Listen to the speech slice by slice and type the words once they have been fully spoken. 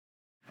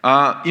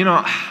I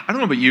don't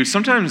know about you.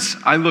 Sometimes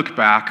I look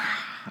back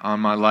on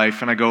my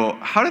life and I go,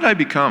 how did I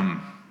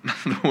become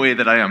the way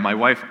that I am? My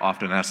wife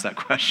often asks that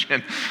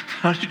question.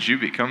 How did you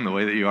become the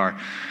way that you are?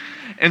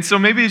 And so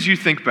maybe as you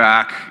think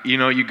back,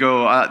 you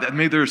go,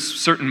 maybe there's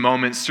certain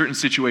moments, certain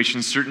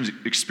situations, certain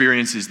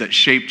experiences that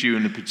shaped you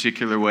in a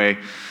particular way.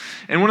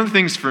 And one of the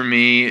things for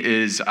me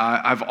is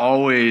I've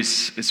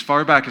always, as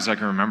far back as I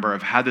can remember,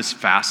 I've had this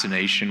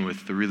fascination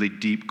with the really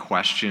deep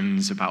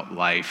questions about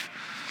life.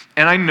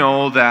 And I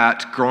know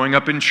that growing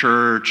up in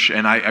church,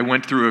 and I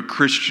went to a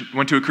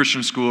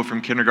Christian school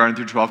from kindergarten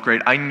through 12th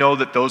grade, I know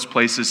that those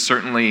places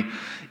certainly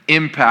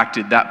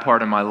impacted that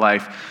part of my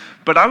life.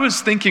 But I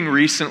was thinking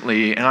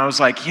recently, and I was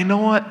like, you know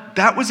what?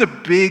 That was a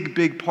big,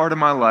 big part of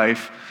my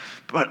life.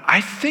 But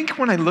I think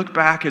when I look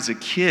back as a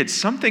kid,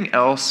 something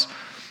else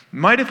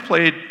might have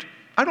played,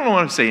 I don't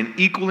want to say an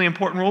equally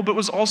important role, but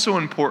was also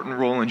an important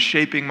role in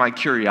shaping my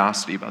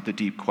curiosity about the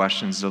deep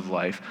questions of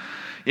life.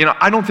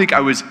 I don't think I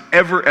was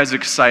ever as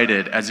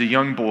excited as a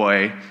young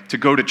boy to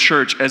go to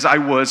church as I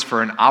was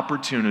for an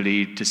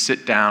opportunity to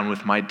sit down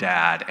with my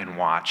dad and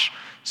watch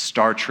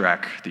Star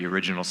Trek, the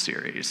original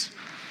series.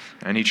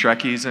 Any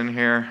Trekkies in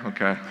here?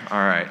 Okay, all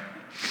right.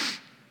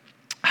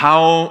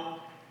 How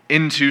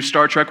into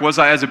Star Trek was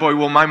I as a boy?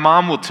 Well, my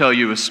mom will tell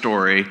you a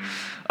story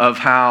of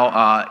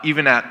how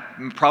even at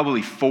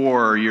probably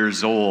 4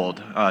 years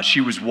old,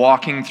 she was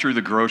walking through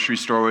the grocery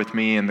store with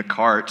me in the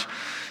cart,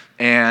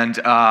 and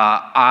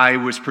I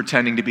was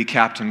pretending to be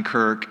Captain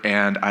Kirk,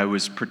 and I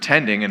was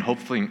pretending and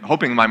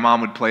hoping my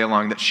mom would play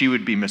along that she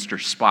would be Mr.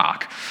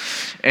 Spock.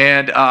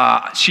 And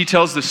she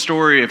tells the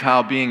story of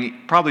how being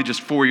probably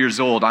just 4 years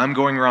old, I'm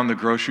going around the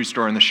grocery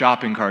store in the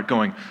shopping cart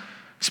going,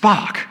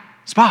 Spock,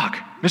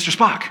 Mr.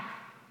 Spock,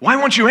 why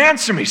won't you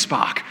answer me,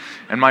 Spock?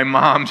 And my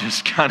mom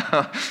just kind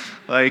of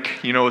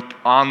with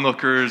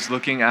onlookers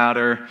looking at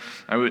her.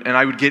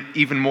 I would get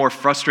even more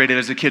frustrated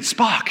as a kid.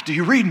 Spock, do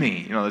you read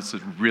me? That's a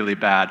really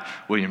bad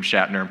William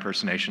Shatner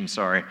impersonation,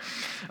 sorry.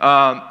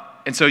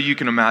 And so you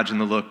can imagine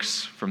the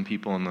looks from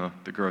people in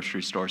the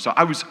grocery store. So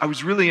I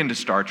was really into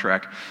Star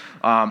Trek.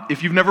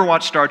 If you've never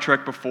watched Star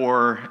Trek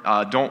before,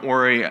 don't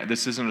worry.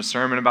 This isn't a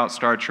sermon about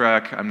Star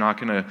Trek. I'm not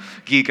going to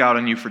geek out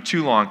on you for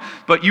too long.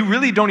 But you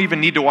really don't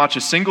even need to watch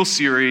a single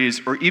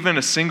series or even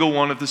a single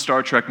one of the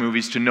Star Trek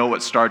movies to know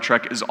what Star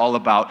Trek is all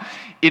about.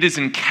 It is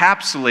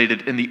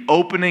encapsulated in the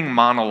opening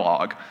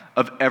monologue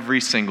of every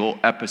single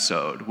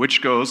episode,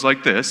 which goes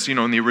like this.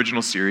 In the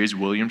original series,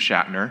 William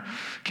Shatner,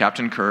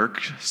 Captain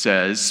Kirk,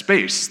 says,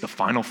 "Space, the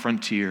final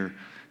frontier.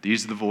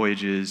 These are the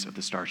voyages of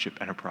the Starship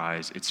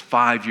Enterprise. Its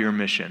 5-year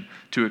mission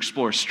to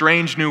explore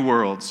strange new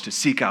worlds, to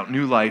seek out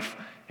new life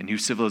and new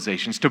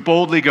civilizations, to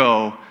boldly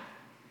go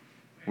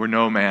where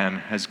no man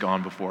has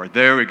gone before."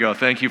 There we go.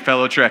 Thank you,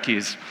 fellow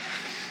Trekkies.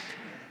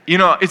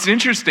 It's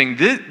interesting.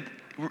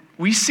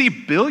 We see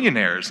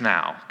billionaires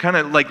now kind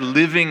of like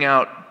living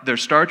out their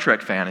Star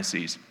Trek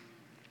fantasies.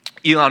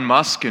 Elon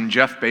Musk and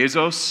Jeff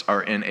Bezos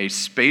are in a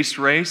space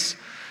race.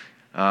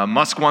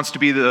 Musk wants to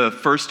be the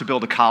first to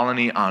build a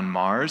colony on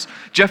Mars.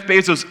 Jeff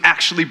Bezos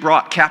actually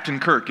brought Captain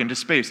Kirk into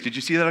space. Did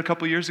you see that a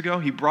couple years ago?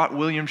 He brought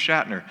William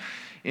Shatner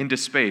into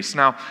space.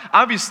 Now,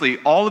 obviously,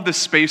 all of the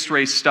space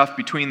race stuff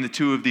between the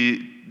two of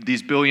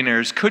these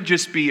billionaires could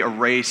just be a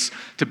race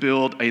to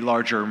build a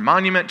larger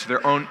monument to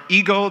their own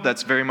ego.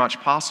 That's very much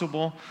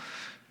possible.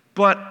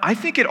 But I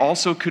think it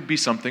also could be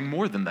something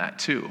more than that,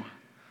 too.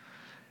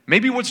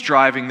 Maybe what's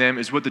driving them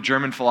is what the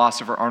German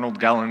philosopher Arnold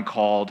Gehlen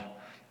called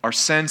our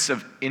sense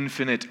of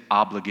infinite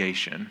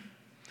obligation.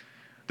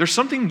 There's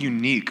something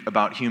unique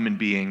about human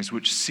beings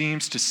which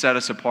seems to set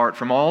us apart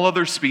from all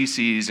other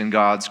species in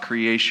God's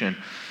creation.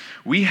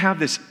 We have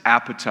this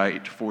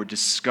appetite for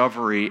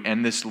discovery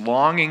and this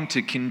longing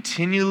to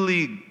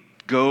continually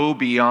go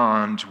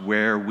beyond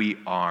where we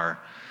are.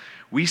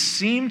 We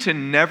seem to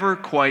never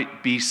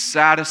quite be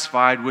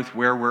satisfied with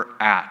where we're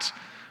at.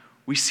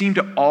 We seem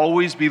to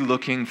always be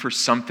looking for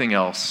something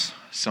else,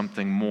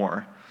 something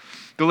more.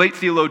 The late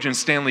theologian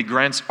Stanley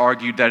Grenz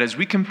argued that as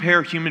we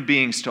compare human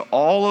beings to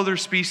all other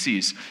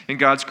species in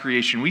God's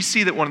creation, we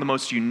see that one of the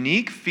most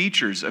unique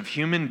features of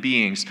human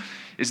beings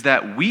is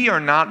that we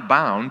are not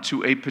bound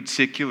to a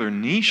particular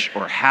niche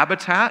or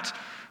habitat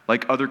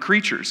like other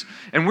creatures.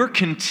 And we're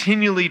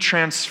continually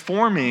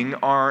transforming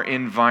our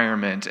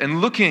environment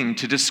and looking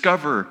to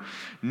discover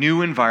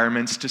new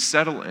environments to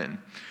settle in.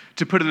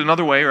 To put it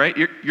another way, right,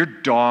 your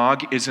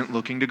dog isn't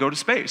looking to go to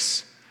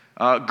space.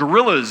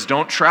 Gorillas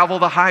don't travel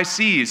the high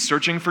seas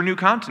searching for new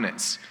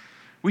continents.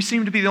 We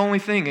seem to be the only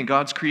thing in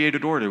God's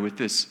created order with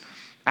this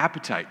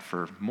appetite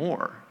for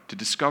more, to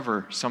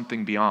discover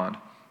something beyond.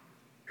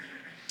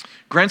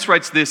 Grenz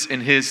writes this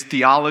in his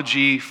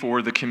Theology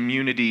for the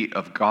Community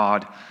of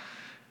God.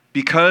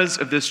 Because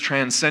of this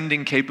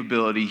transcending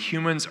capability,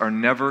 humans are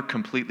never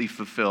completely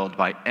fulfilled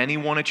by any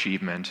one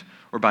achievement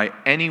or by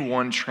any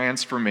one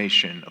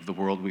transformation of the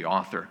world we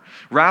author.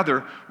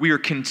 Rather, we are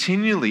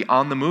continually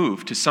on the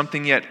move to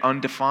something yet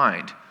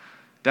undefined.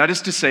 That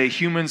is to say,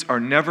 humans are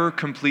never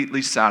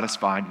completely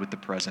satisfied with the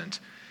present.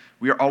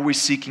 We are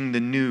always seeking the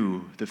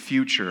new, the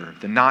future,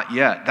 the not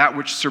yet, that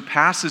which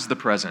surpasses the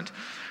present.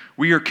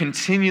 We are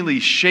continually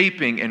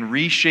shaping and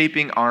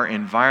reshaping our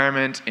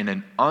environment in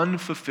an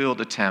unfulfilled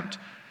attempt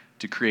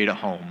to create a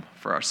home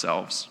for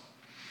ourselves.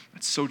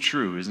 That's so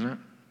true, isn't it?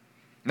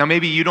 Now,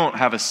 maybe you don't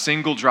have a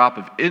single drop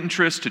of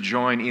interest to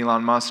join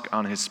Elon Musk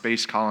on his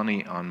space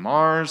colony on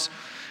Mars,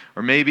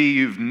 or maybe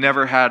you've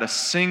never had a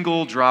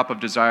single drop of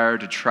desire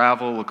to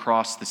travel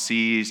across the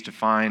seas to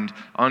find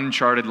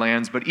uncharted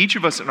lands, but each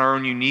of us in our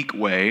own unique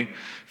way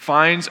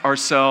finds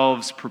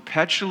ourselves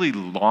perpetually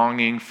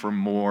longing for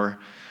more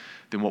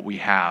than what we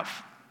have.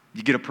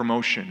 You get a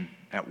promotion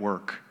at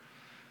work.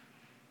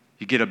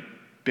 You get a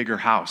bigger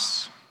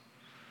house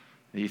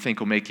that you think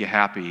will make you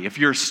happy. If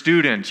you're a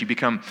student, you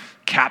become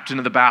captain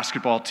of the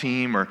basketball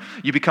team, or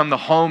you become the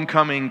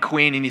homecoming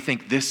queen, and you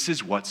think, this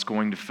is what's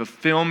going to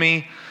fulfill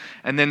me.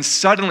 And then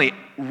suddenly,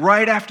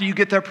 right after you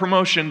get that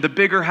promotion, the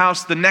bigger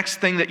house, the next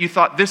thing that you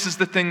thought, this is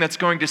the thing that's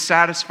going to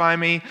satisfy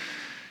me,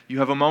 you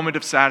have a moment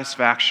of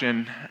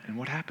satisfaction, and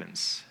what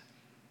happens?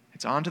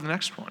 It's on to the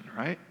next one,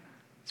 right?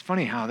 It's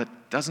funny how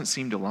that doesn't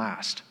seem to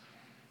last.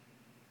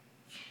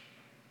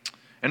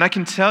 And I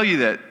can tell you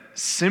that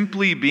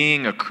simply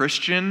being a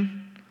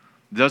Christian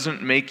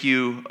doesn't make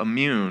you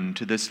immune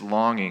to this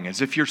longing,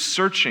 as if you're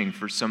searching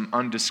for some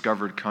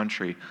undiscovered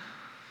country.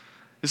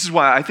 This is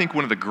why I think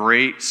one of the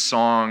great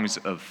songs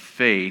of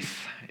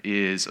faith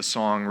is a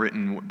song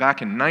written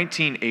back in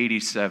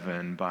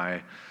 1987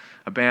 by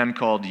a band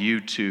called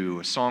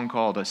U2, a song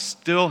called I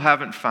Still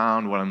Haven't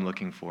Found What I'm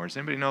Looking For. Does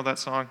anybody know that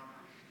song?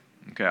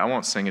 Okay, I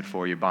won't sing it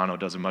for you. Bono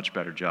does a much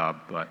better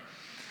job, but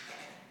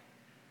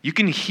you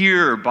can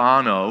hear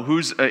Bono,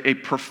 who's a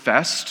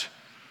professed,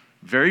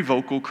 very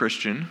vocal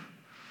Christian,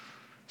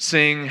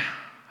 sing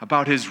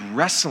about his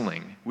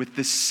wrestling with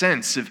this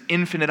sense of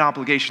infinite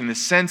obligation,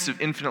 this sense of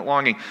infinite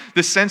longing,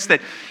 this sense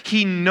that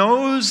he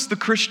knows the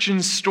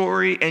Christian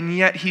story, and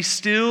yet he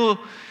still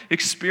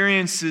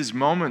experiences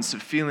moments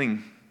of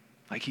feeling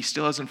like he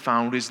still hasn't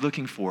found what he's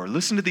looking for.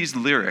 Listen to these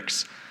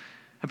lyrics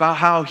about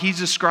how he's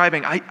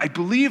describing, I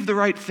believe the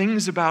right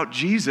things about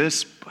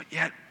Jesus, but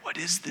yet, what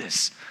is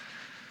this?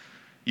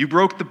 You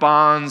broke the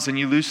bonds and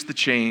you loosed the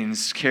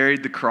chains,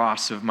 carried the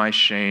cross of my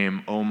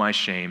shame, oh my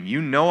shame.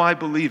 You know I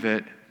believe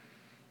it,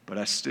 but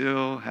I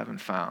still haven't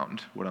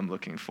found what I'm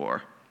looking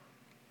for.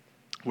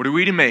 What are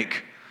we to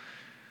make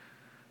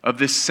of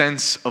this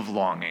sense of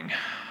longing?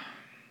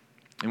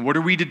 And what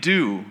are we to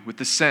do with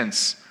the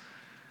sense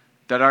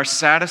that our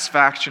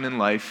satisfaction in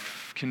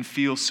life can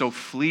feel so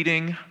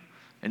fleeting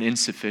and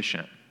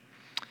insufficient?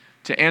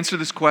 To answer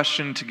this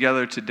question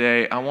together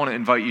today, I want to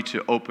invite you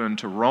to open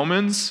to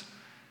Romans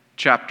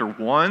chapter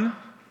 1.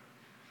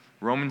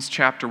 Romans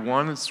chapter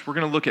 1. We're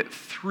going to look at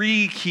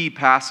three key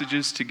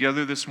passages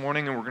together this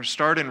morning, and we're going to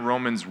start in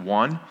Romans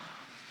 1. And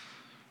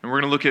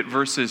we're going to look at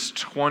verses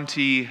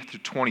 20 to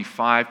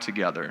 25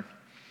 together.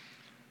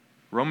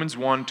 Romans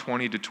 1,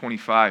 20 to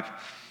 25.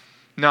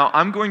 Now,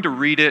 I'm going to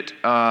read it.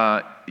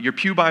 Your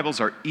pew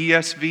Bibles are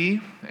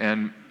ESV,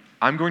 and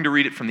I'm going to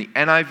read it from the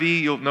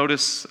NIV. You'll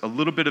notice a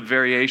little bit of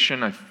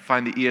variation. I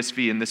find the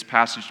ESV in this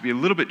passage to be a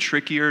little bit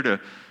trickier to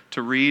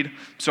read.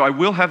 So I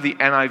will have the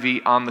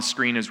NIV on the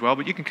screen as well,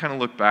 but you can kind of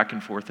look back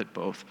and forth at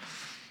both.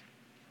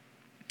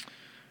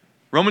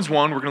 Romans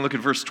 1, we're going to look at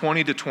verse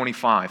 20 to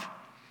 25.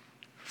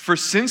 For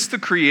since the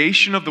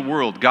creation of the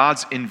world,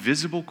 God's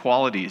invisible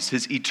qualities,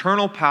 his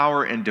eternal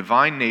power and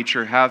divine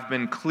nature have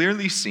been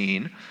clearly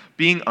seen,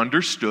 being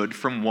understood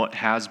from what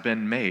has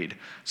been made,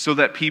 so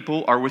that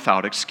people are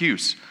without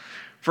excuse.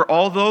 For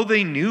although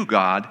they knew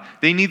God,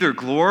 they neither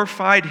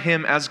glorified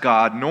him as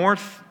God nor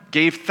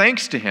gave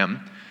thanks to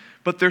him,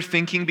 but their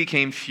thinking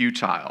became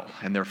futile,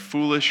 and their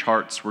foolish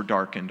hearts were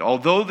darkened.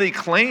 Although they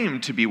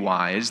claimed to be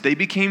wise, they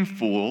became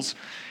fools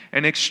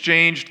and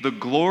exchanged the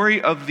glory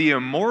of the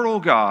immortal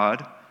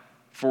God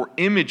for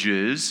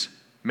images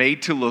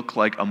made to look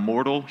like a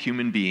mortal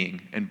human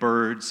being, and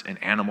birds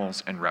and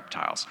animals and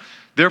reptiles.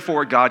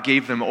 Therefore, God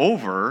gave them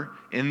over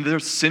in the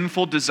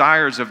sinful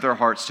desires of their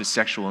hearts to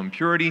sexual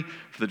impurity,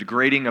 for the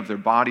degrading of their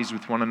bodies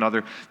with one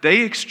another.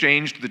 They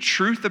exchanged the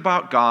truth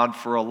about God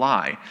for a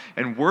lie,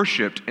 and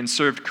worshipped and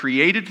served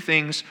created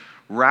things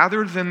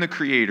rather than the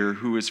Creator,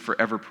 who is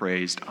forever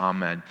praised.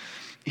 Amen.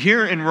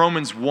 Here in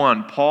Romans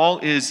 1, Paul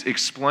is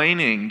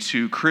explaining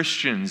to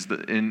Christians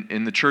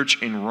in the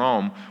church in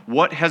Rome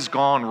what has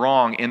gone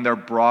wrong in their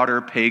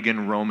broader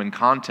pagan Roman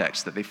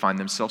context that they find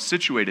themselves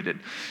situated in.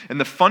 And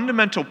the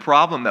fundamental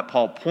problem that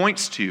Paul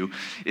points to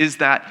is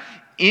that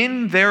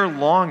in their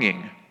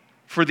longing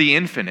for the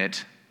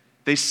infinite,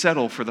 they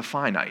settle for the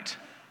finite.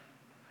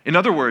 In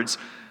other words,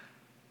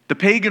 the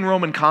pagan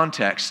Roman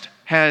context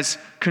has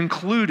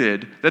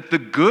concluded that the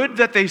good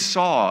that they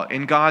saw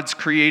in God's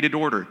created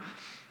order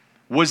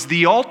was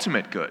the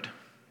ultimate good.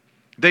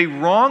 They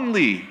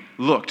wrongly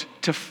looked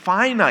to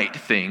finite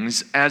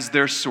things as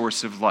their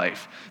source of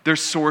life, their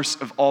source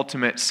of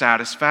ultimate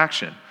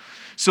satisfaction.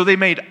 So they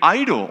made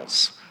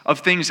idols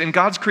of things in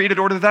God's created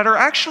order that are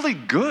actually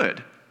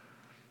good,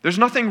 There's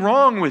nothing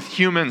wrong with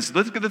humans.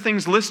 Look at the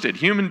things listed.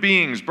 Human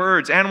beings,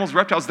 birds, animals,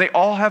 reptiles, they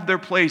all have their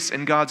place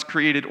in God's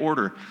created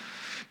order.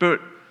 But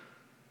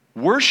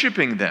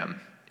worshiping them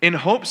in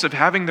hopes of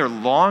having their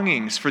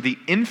longings for the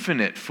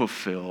infinite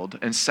fulfilled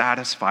and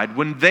satisfied,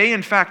 when they,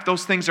 in fact,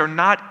 those things are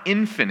not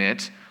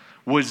infinite,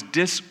 was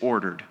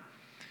disordered.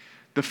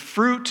 The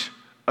fruit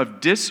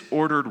of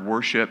disordered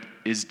worship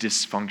is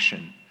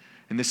dysfunction.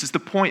 And this is the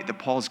point that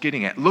Paul's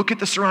getting at. Look at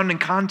the surrounding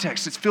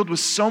context. It's filled with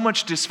so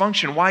much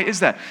dysfunction. Why is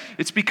that?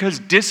 It's because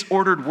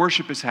disordered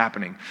worship is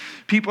happening.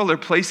 People are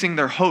placing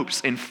their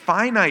hopes in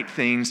finite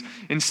things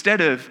instead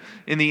of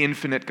in the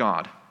infinite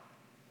God.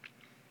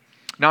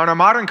 Now, in our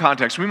modern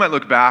context, we might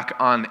look back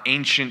on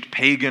ancient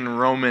pagan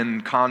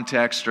Roman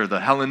context or the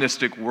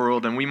Hellenistic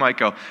world, and we might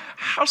go,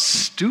 how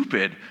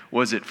stupid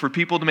was it for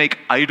people to make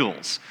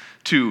idols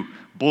to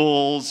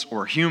bulls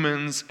or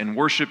humans and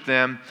worship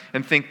them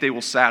and think they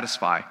will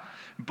satisfy?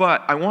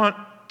 But I want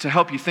to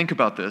help you think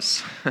about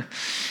this.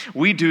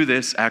 We do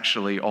this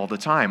actually all the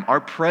time. Our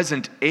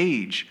present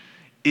age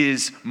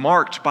is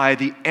marked by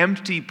the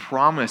empty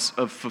promise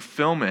of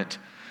fulfillment,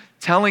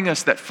 telling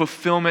us that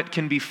fulfillment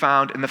can be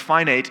found in the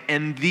finite,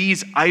 and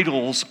these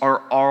idols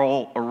are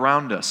all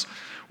around us.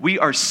 We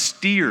are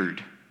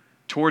steered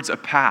towards a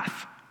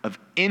path of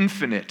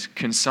infinite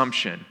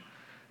consumption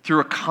through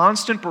a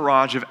constant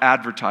barrage of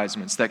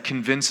advertisements that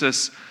convince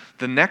us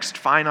the next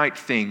finite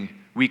thing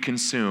we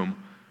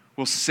consume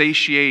will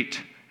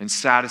satiate and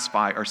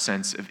satisfy our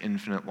sense of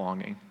infinite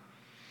longing.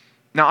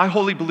 Now, I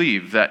wholly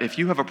believe that if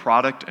you have a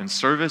product and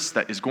service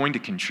that is going to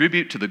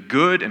contribute to the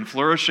good and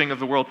flourishing of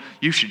the world,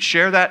 you should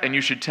share that and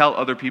you should tell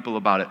other people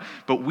about it.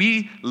 But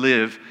we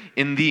live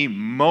in the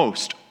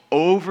most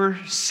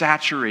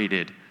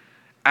oversaturated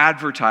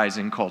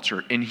advertising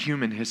culture in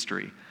human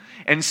history.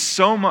 And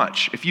so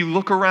much, if you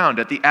look around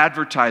at the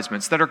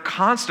advertisements that are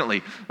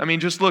constantly,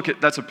 just look at,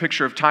 that's a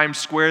picture of Times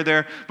Square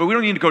there, but we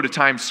don't need to go to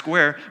Times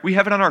Square. We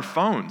have it on our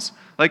phones.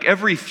 Like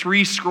every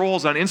 3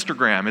 scrolls on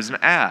Instagram is an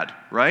ad,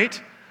 right?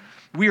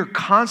 We are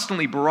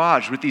constantly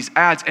barraged with these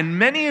ads, and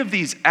many of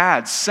these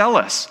ads sell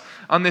us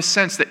on this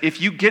sense that if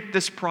you get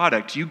this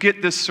product, you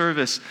get this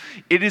service,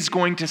 it is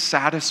going to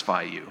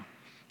satisfy you.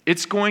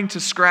 It's going to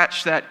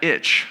scratch that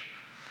itch.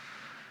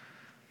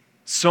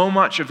 So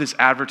much of this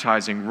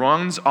advertising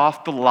runs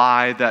off the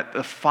lie that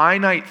the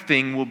finite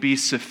thing will be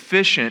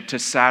sufficient to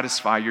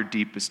satisfy your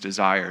deepest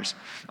desires.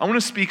 I want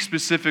to speak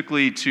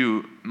specifically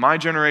to my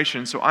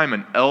generation, so I'm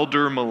an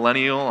elder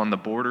millennial on the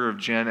border of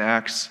Gen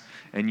X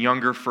and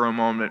younger for a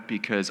moment,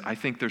 because I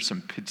think there's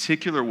some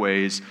particular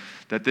ways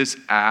that this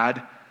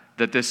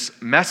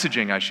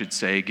messaging, I should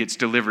say, gets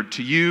delivered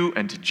to you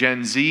and to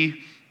Gen Z.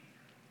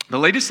 The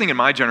latest thing in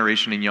my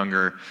generation and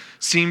younger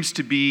seems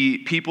to be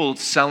people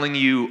selling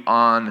you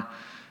on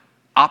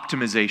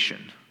optimization,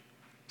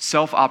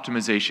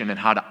 self-optimization, and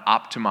how to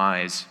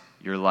optimize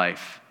your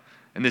life.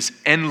 And this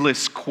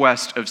endless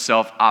quest of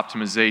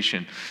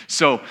self-optimization.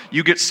 So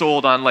you get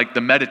sold on like the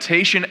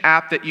meditation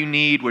app that you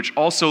need, which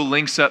also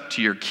links up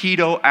to your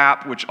keto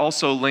app, which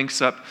also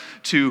links up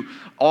to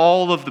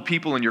all of the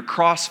people in your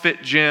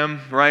CrossFit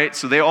gym, right?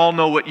 So they all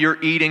know what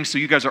you're eating, so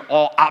you guys are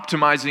all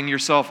optimizing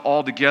yourself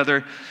all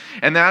together.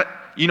 And that,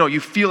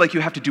 you feel like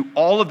you have to do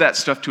all of that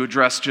stuff to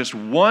address just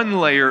one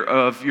layer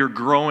of your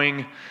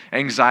growing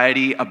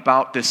anxiety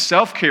about this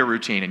self-care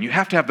routine. And you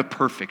have to have the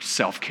perfect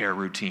self-care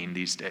routine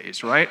these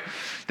days, right?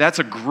 That's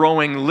a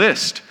growing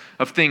list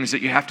of things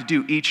that you have to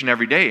do each and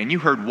every day. And you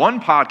heard one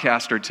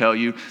podcaster tell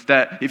you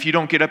that if you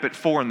don't get up at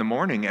 4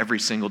 a.m. every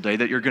single day,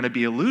 that you're going to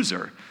be a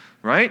loser,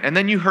 right? And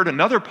then you heard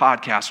another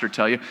podcaster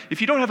tell you, if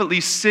you don't have at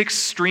least 6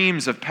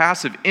 streams of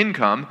passive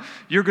income,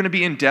 you're going to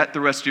be in debt the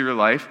rest of your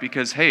life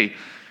because,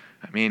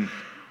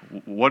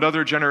 what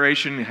other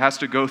generation has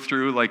to go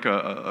through like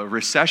a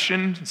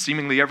recession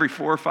seemingly every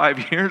 4 or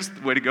 5 years?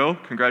 Way to go.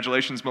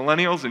 Congratulations,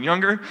 millennials and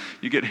younger.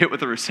 You get hit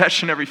with a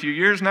recession every few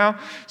years now.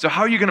 So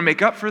how are you going to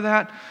make up for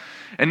that?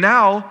 And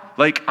now,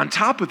 on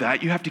top of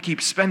that, you have to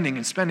keep spending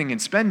and spending and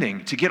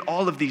spending to get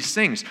all of these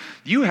things.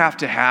 You have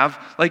to have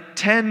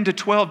 10 to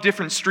 12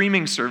 different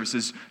streaming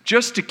services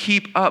just to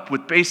keep up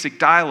with basic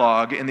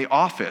dialogue in the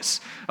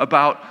office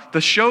about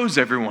the shows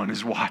everyone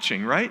is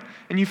watching, right?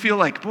 And you feel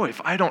like, boy,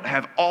 if I don't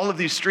have all of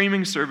these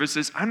streaming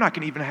services, I'm not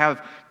going to even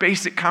have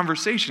basic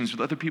conversations with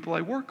other people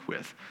I work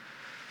with.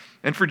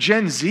 And for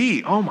Gen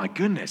Z, oh my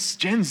goodness,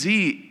 Gen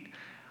Z,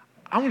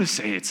 I want to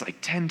say it's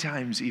 10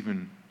 times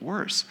even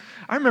worse.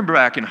 I remember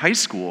back in high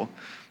school,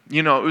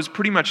 it was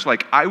pretty much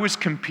like I was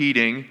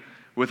competing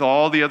with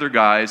all the other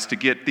guys to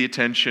get the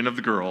attention of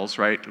the girls,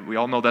 right? We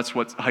all know that's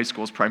what high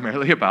school is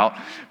primarily about.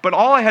 But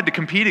all I had to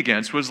compete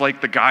against was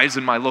the guys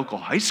in my local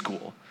high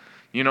school,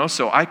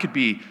 so I could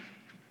be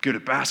good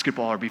at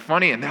basketball or be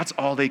funny, and that's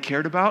all they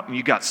cared about, and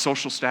you got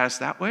social status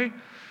that way.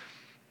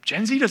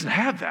 Gen Z doesn't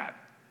have that.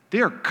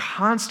 They are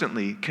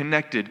constantly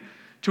connected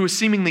to a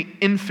seemingly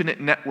infinite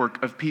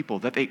network of people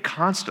that they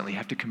constantly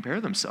have to compare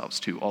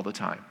themselves to all the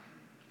time.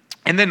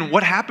 And then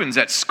what happens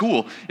at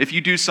school if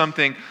you do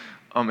something,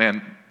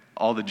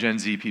 all the Gen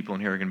Z people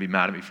in here are going to be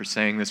mad at me for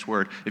saying this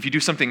word. If you do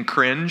something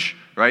cringe,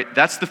 right?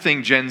 That's the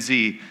thing Gen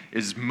Z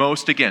is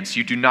most against.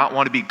 You do not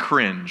want to be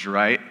cringe,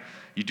 right?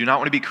 You do not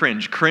want to be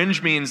cringe.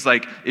 Cringe means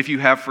like if you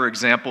have, for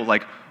example,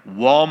 like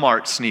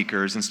Walmart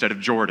sneakers instead of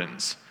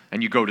Jordans,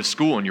 and you go to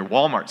school in your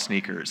Walmart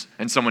sneakers,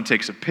 and someone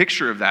takes a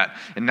picture of that,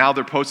 and now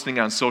they're posting it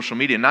on social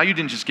media. Now you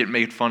didn't just get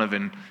made fun of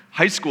in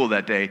high school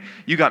that day.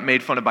 You got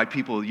made fun of by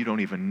people you don't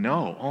even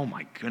know. Oh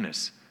my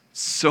goodness.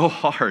 So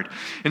hard.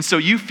 And so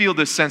you feel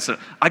this sense of,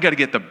 I got to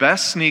get the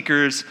best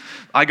sneakers.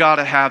 I got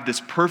to have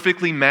this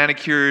perfectly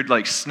manicured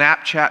like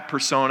Snapchat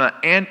persona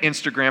and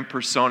Instagram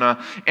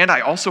persona. And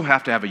I also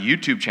have to have a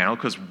YouTube channel,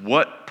 because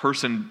what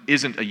person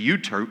isn't a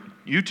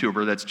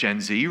YouTuber that's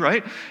Gen Z,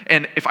 right?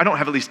 And if I don't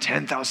have at least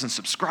 10,000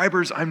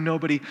 subscribers, I'm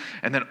nobody.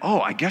 And then,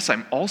 I guess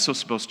I'm also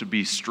supposed to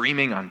be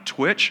streaming on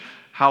Twitch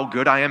how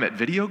good I am at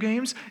video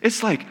games.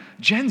 It's like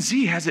Gen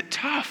Z has it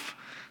tough.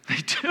 They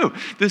do.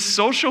 This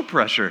social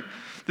pressure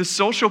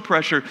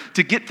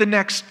to get the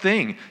next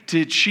thing,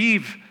 to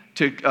achieve,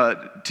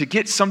 to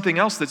get something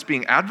else that's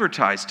being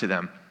advertised to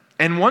them.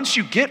 And once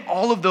you get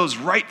all of those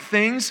right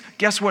things,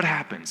 guess what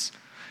happens?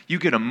 You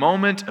get a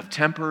moment of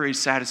temporary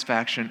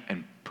satisfaction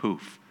and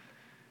poof,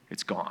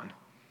 it's gone.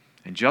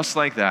 And just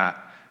like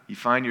that, you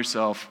find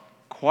yourself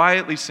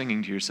quietly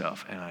singing to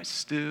yourself, and I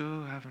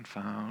still haven't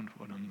found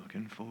what I'm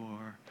looking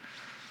for.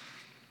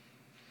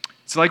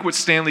 It's like what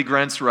Stanley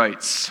Grenz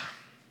writes.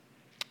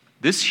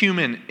 This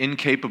human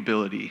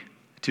incapability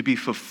to be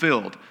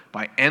fulfilled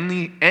by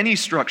any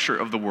structure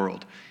of the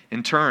world,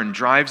 in turn,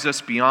 drives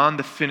us beyond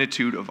the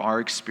finitude of our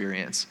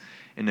experience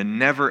in a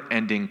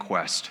never-ending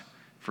quest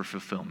for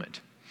fulfillment.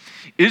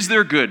 Is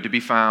there good to be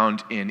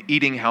found in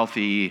eating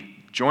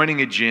healthy,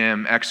 joining a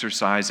gym,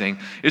 exercising?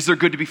 Is there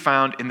good to be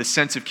found in the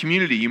sense of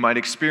community you might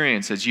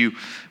experience as you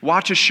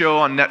watch a show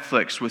on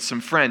Netflix with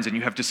some friends and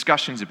you have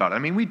discussions about it? I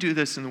mean, we do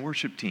this in the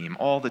worship team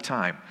all the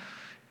time.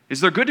 Is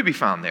there good to be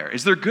found there?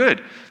 Is there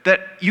good that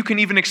you can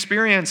even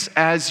experience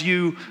as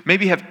you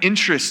maybe have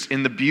interest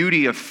in the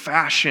beauty of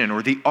fashion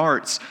or the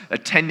arts,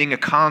 attending a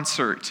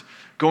concert,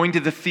 going to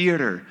the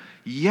theater?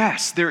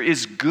 Yes, there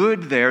is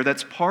good there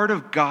that's part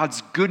of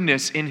God's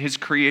goodness in His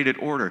created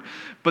order.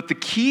 But the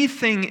key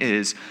thing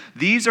is,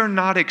 these are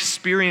not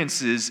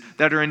experiences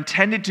that are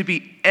intended to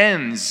be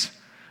ends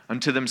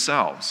unto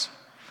themselves.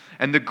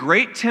 And the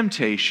great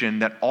temptation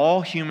that all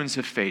humans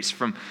have faced,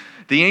 from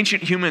the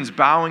ancient humans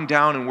bowing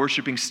down and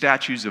worshiping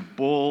statues of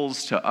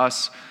bulls to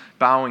us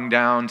bowing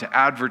down to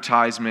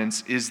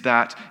advertisements, is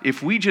that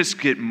if we just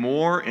get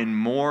more and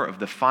more of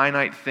the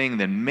finite thing,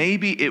 then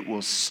maybe it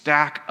will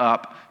stack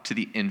up to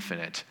the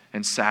infinite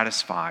and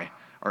satisfy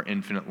our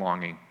infinite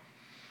longing.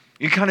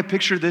 You kind of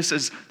picture this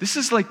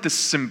is like the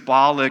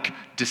symbolic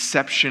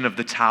deception of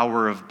the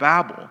Tower of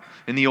Babel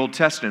in the Old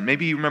Testament.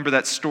 Maybe you remember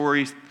that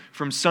story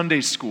from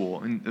Sunday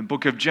school in the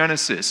book of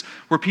Genesis,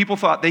 where people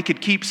thought they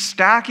could keep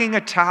stacking a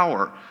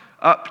tower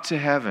up to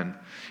heaven.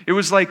 It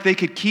was like they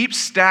could keep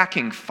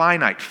stacking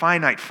finite,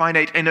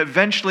 and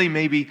eventually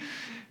maybe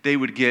they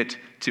would get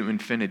to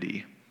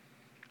infinity.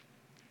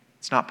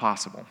 It's not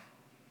possible.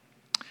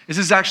 This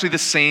is actually the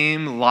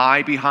same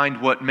lie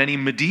behind what many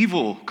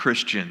medieval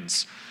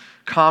Christians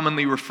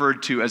commonly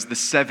referred to as the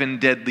 7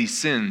 deadly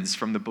sins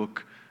from the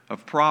book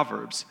of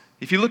Proverbs.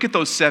 If you look at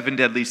those 7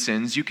 deadly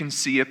sins, you can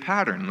see a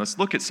pattern. Let's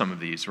look at some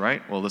of these,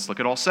 right? Well, let's look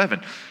at all 7.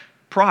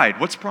 Pride.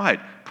 What's pride?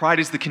 Pride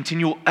is the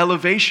continual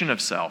elevation of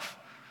self.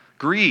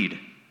 Greed.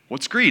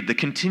 What's greed? The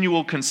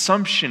continual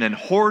consumption and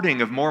hoarding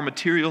of more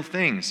material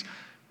things.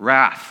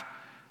 Wrath.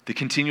 The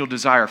continual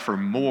desire for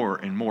more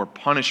and more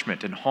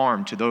punishment and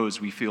harm to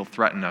those we feel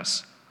threaten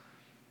us.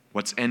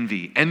 What's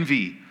envy?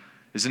 Envy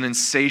is an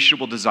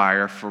insatiable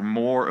desire for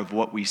more of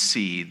what we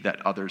see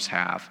that others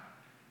have.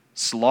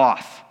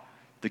 Sloth.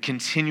 The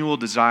continual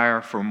desire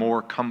for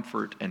more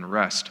comfort and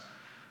rest.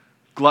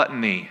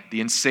 Gluttony,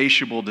 the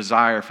insatiable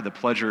desire for the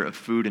pleasure of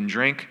food and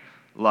drink.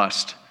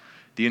 Lust,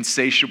 the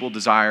insatiable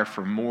desire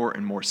for more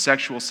and more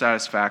sexual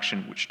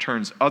satisfaction, which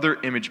turns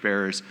other image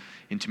bearers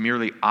into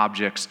merely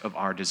objects of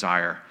our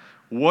desire.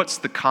 What's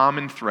the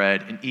common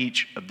thread in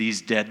each of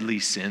these deadly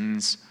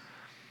sins?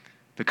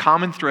 The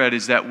common thread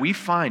is that we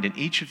find in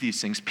each of these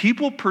things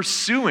people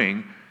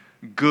pursuing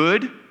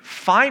good,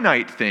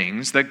 finite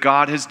things that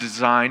God has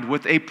designed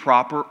with a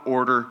proper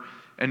order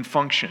and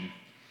function.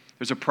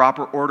 There's a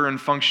proper order and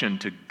function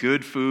to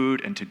good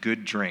food and to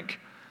good drink,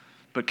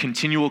 but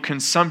continual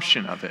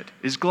consumption of it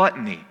is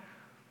gluttony.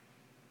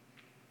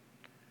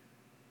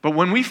 But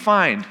when we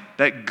find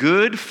that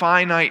good,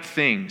 finite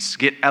things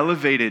get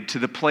elevated to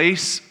the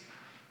place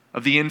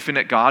of the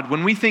infinite God,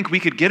 when we think we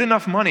could get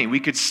enough money, we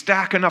could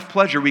stack enough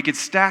pleasure, we could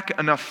stack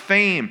enough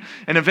fame,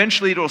 and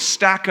eventually it'll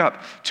stack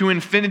up to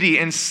infinity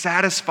and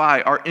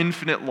satisfy our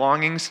infinite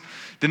longings,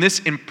 then this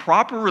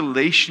improper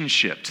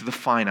relationship to the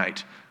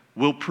finite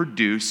will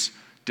produce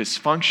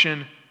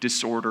dysfunction,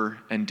 disorder,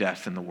 and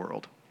death in the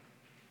world.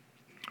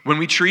 When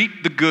we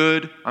treat the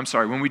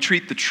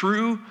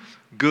true,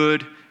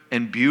 good,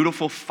 and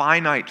beautiful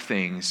finite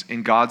things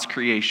in God's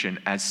creation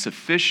as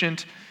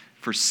sufficient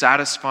for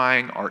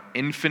satisfying our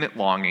infinite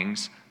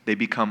longings, they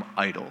become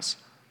idols.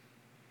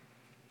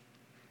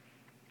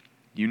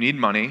 You need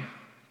money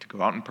to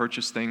go out and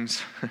purchase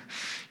things.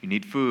 You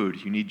need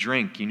food, you need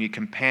drink, you need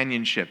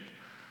companionship.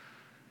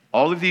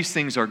 All of these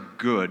things are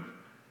good,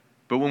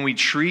 but when we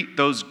treat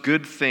those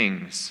good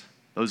things,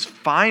 those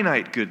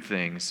finite good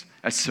things,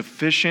 as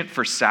sufficient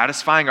for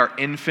satisfying our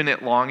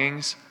infinite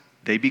longings,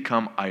 they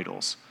become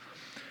idols.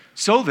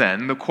 So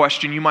then, the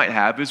question you might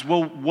have is,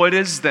 well, what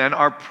is then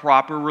our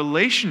proper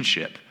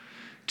relationship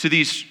to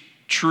these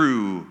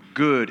true,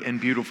 good,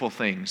 and beautiful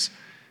things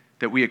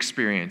that we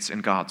experience in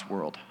God's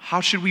world?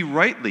 How should we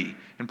rightly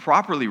and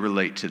properly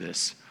relate to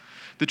this?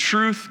 The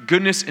truth,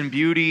 goodness, and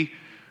beauty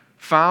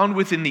found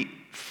within the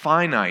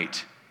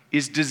finite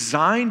is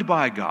designed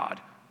by God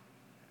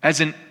as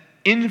an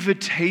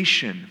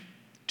invitation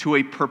to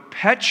a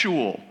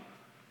perpetual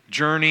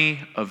journey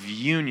of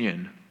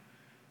union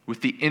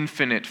with the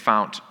infinite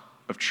fount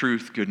of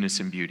truth, goodness,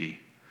 and beauty.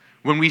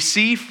 When we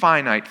see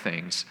finite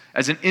things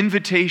as an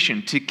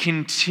invitation to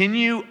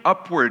continue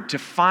upward, to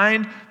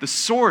find the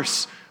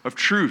source of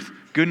truth,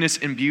 goodness,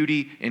 and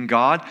beauty in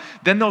God,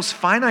 then those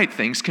finite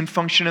things can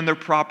function in their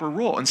proper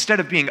role. Instead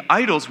of being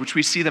idols, which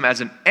we see them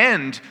as an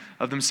end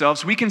of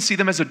themselves, we can see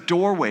them as a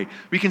doorway.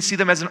 We can see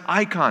them as an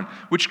icon,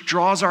 which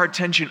draws our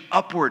attention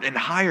upward and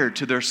higher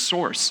to their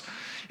source.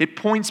 It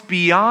points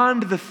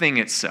beyond the thing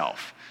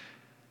itself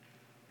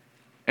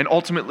and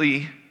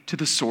ultimately to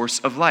the source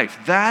of life.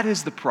 That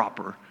is the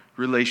proper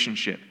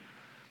relationship.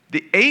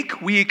 The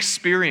ache we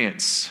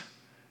experience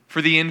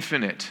for the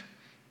infinite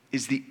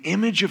is the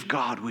image of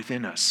God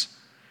within us,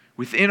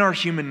 within our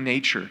human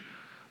nature,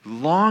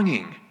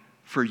 longing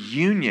for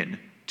union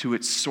to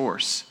its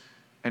source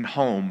and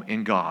home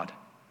in God.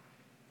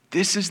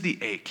 This is the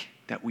ache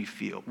that we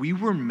feel. We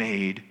were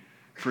made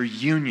for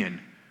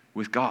union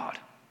with God.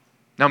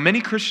 Now,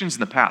 many Christians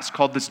in the past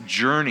called this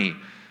journey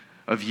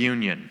of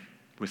union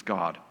with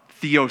God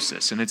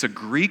theosis, and it's a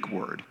Greek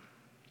word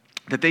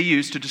that they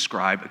use to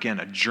describe, again,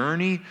 a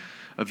journey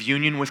of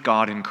union with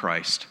God in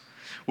Christ.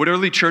 What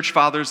early church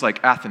fathers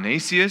like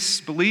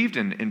Athanasius believed,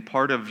 and in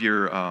part of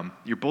your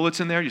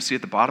bulletin there, you see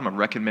at the bottom a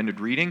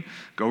recommended reading.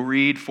 Go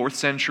read 4th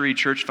century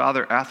church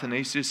father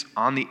Athanasius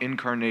on the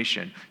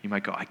Incarnation. You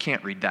might go, I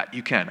can't read that.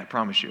 You can, I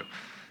promise you.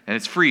 And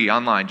it's free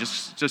online.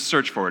 Just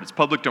search for it. It's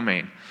public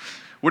domain.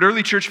 What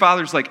early church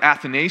fathers like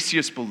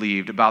Athanasius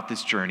believed about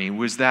this journey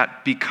was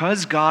that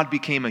because God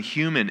became a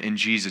human in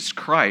Jesus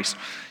Christ,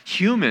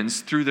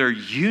 humans, through their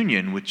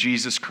union with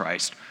Jesus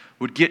Christ,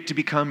 would get to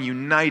become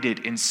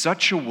united in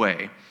such a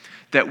way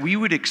that we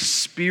would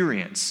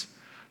experience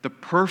the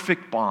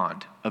perfect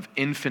bond of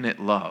infinite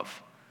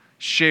love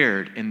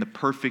shared in the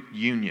perfect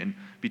union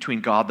between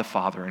God the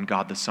Father and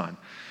God the Son.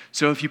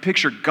 So if you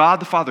picture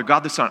God the Father,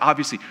 God the Son,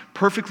 obviously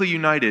perfectly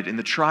united in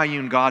the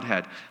triune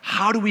Godhead,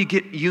 how do we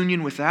get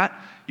union with that?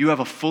 You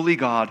have a fully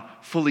God,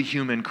 fully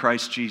human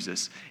Christ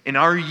Jesus. In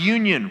our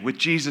union with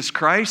Jesus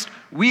Christ,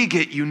 we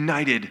get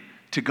united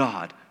to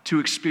God to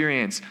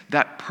experience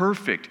that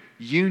perfect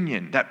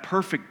union, that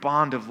perfect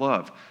bond of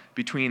love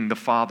between the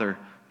Father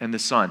and the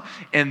Son.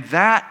 And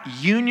that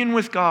union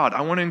with God,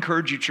 I want to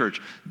encourage you,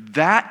 church,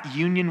 that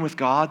union with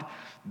God,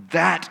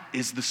 that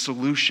is the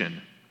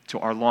solution to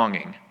our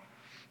longing.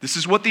 This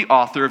is what the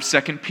author of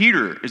 2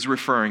 Peter is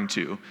referring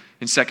to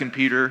in 2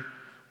 Peter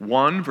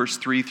 1, verse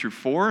 3 through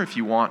 4. If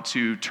you want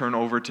to turn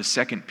over to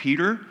 2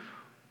 Peter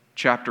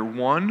chapter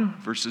 1,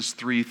 verses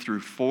 3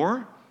 through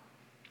 4.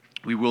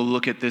 We will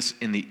look at this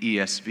in the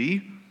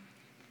ESV.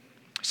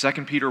 2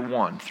 Peter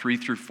 1, 3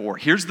 through 4.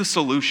 Here's the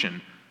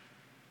solution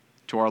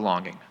to our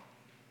longing.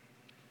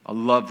 I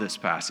love this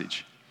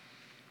passage.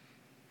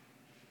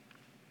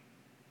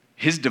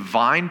 His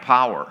divine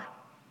power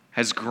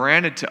has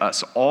granted to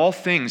us all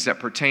things that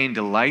pertain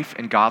to life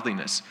and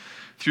godliness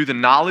through the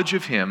knowledge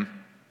of Him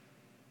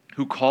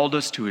who called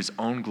us to His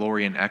own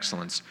glory and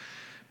excellence,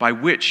 by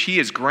which He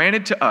has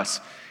granted to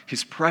us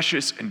His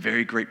precious and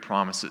very great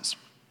promises,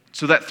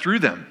 so that through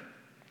them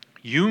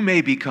you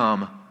may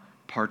become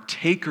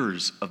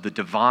partakers of the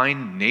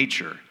divine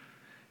nature,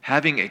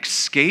 having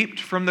escaped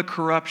from the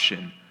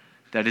corruption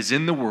that is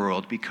in the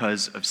world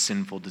because of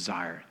sinful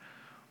desire.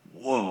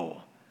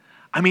 Whoa.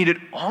 I mean, it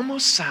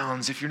almost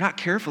sounds, if you're not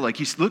careful, like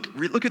you look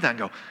at that and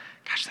go,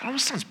 gosh, that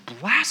almost sounds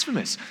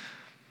blasphemous.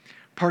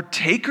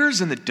 Partakers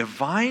in the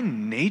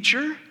divine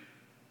nature?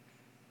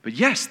 But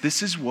yes,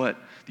 this is what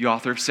the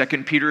author of 2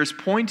 Peter is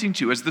pointing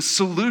to as the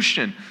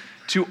solution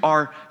to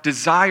our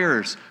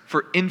desires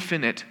for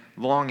infinite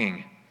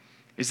longing,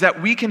 is that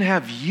we can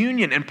have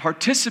union and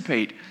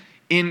participate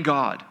in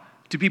God,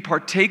 to be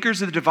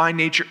partakers of the divine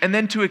nature, and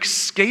then to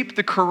escape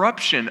the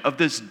corruption of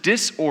this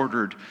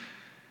disordered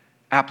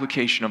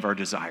application of our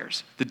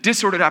desires. The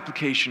disordered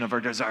application of our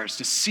desires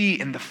to see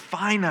in the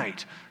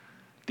finite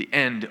the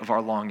end of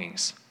our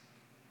longings.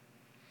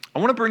 I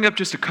want to bring up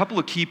just a couple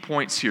of key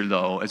points here,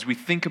 though, as we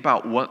think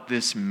about what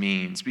this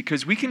means,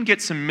 because we can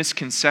get some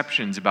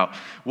misconceptions about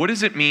what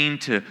does it mean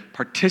to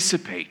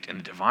participate in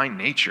the divine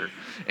nature,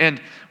 and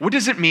what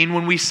does it mean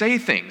when we say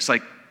things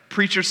like,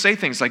 preachers say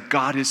things like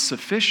God is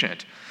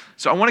sufficient.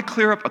 So I want to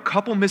clear up a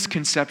couple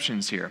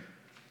misconceptions here.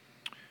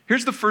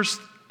 Here's the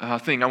first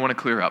thing I want to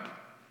clear up.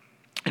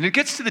 And it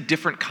gets to the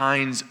different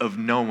kinds of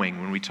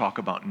knowing when we talk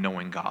about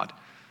knowing God.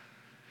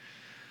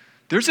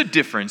 There's a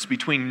difference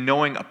between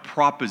knowing a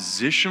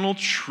propositional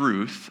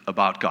truth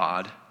about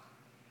God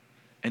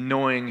and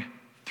knowing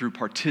through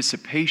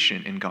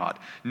participation in God.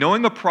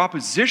 Knowing a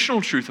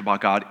propositional truth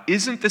about God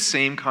isn't the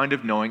same kind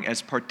of knowing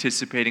as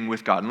participating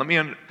with God.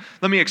 And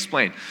let me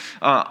explain.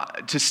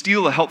 To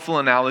steal a helpful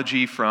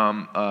analogy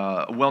from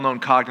a well-known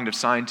cognitive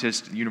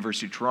scientist at the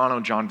University of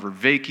Toronto, John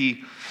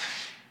Vervaeke,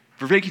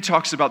 Vervaeke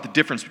talks about the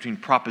difference between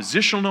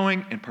propositional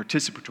knowing and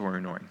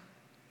participatory knowing.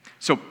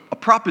 So a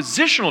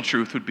propositional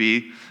truth would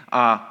be,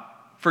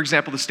 for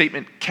example, the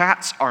statement,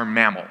 cats are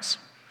mammals.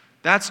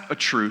 That's a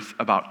truth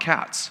about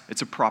cats.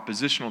 It's a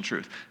propositional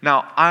truth.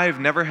 Now, I've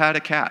never had a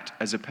cat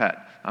as a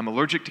pet. I'm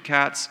allergic to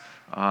cats.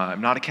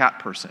 I'm not a cat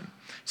person.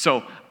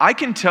 So I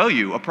can tell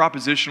you a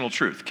propositional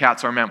truth.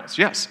 Cats are mammals.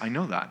 Yes, I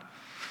know that.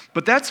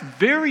 But that's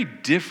very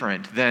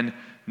different than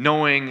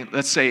knowing,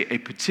 let's say, a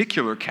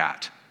particular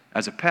cat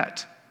as a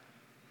pet.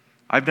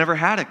 I've never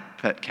had a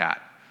pet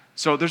cat.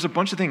 So there's a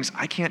bunch of things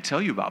I can't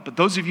tell you about. But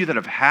those of you that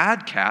have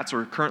had cats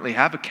or currently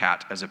have a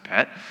cat as a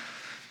pet,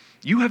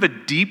 you have a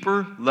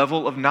deeper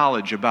level of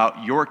knowledge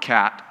about your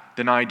cat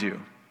than I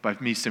do by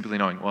me simply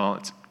knowing, well,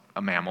 it's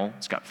a mammal,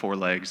 it's got 4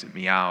 legs, it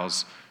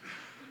meows,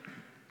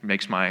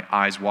 makes my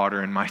eyes water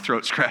and my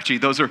throat scratchy.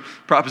 Those are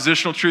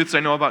propositional truths I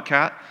know about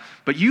cat.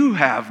 But you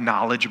have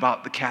knowledge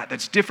about the cat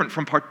that's different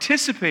from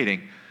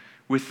participating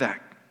with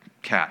that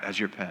cat as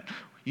your pet.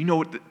 You know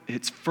what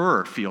its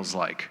fur feels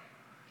like.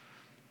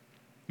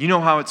 You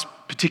know how its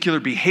particular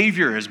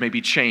behavior has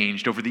maybe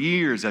changed over the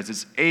years as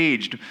it's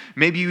aged.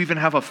 Maybe you even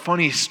have a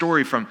funny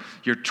story from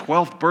your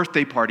 12th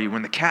birthday party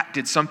when the cat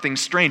did something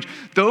strange.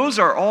 Those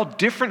are all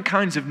different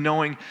kinds of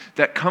knowing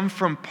that come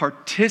from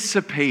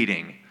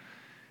participating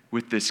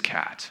with this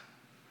cat.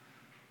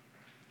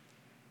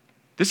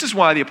 This is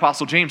why the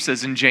Apostle James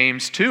says in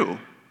James 2,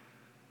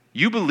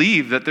 you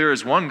believe that there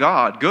is one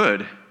God,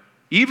 good.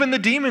 Even the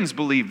demons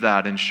believe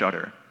that and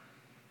shudder.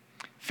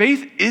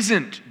 Faith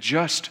isn't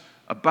just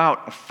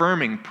about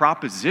affirming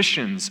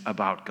propositions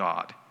about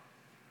God.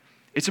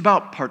 It's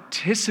about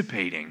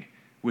participating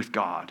with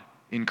God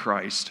in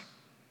Christ.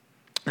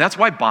 And that's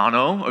why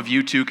Bono of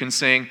U2 can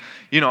sing,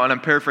 and I'm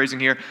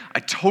paraphrasing here, I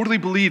totally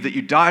believe that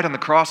you died on the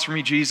cross for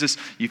me, Jesus.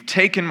 You've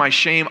taken my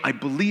shame. I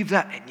believe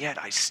that, and yet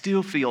I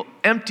still feel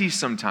empty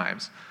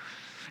sometimes.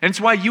 And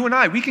it's why you and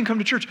I, we can come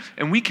to church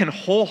and we can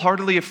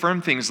wholeheartedly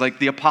affirm things like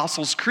the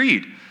Apostles'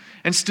 Creed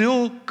and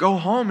still go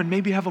home and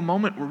maybe have a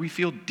moment where we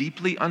feel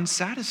deeply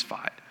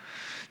unsatisfied.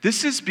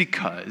 This is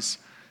because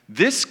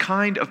this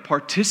kind of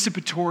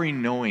participatory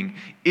knowing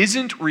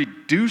isn't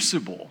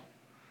reducible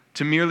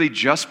to merely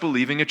just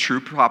believing a true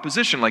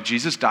proposition, like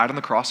Jesus died on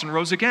the cross and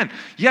rose again.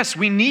 Yes,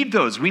 we need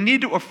those. We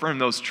need to affirm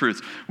those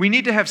truths. We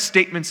need to have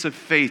statements of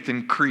faith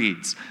and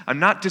creeds. I'm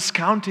not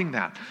discounting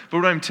that. But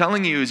what I'm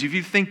telling you is if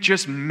you think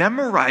just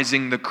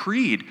memorizing the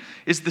creed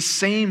is the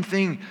same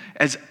thing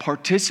as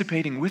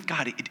participating with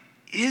God, it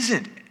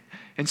isn't.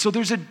 And so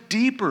there's a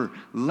deeper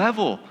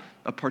level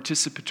of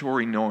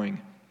participatory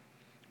knowing.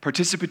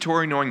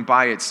 Participatory knowing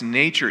by its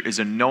nature is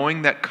a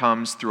knowing that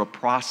comes through a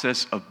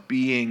process of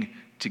being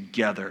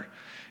together.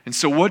 And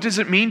so what does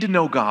it mean to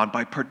know God?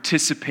 By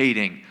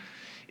participating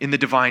in the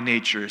divine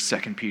nature, as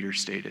 2 Peter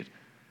stated.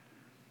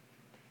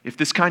 If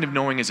this kind of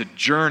knowing is a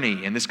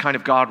journey and this kind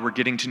of God we're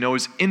getting to know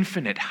is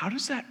infinite, how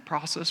does that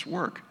process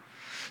work?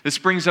 This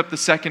brings up the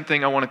second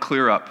thing I want to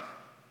clear up.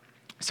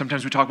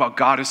 Sometimes we talk about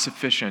God is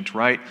sufficient,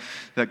 right?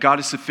 That God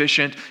is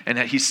sufficient and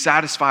that He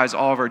satisfies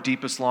all of our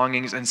deepest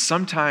longings. And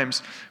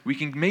sometimes we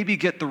can maybe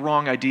get the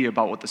wrong idea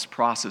about what this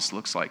process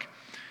looks like.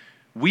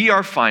 We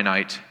are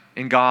finite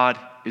and God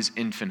is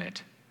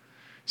infinite.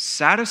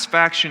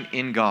 Satisfaction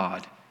in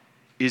God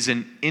is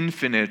an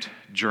infinite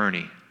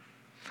journey.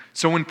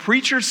 So when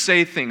preachers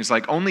say things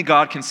like only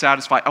God can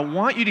satisfy, I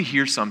want you to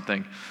hear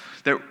something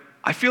that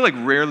I feel like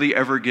rarely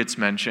ever gets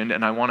mentioned,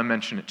 and I want to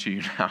mention it to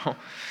you now.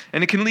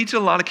 And it can lead to a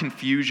lot of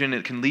confusion.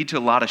 It can lead to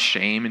a lot of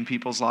shame in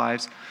people's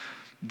lives.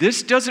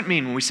 This doesn't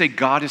mean, when we say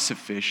God is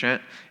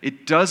sufficient,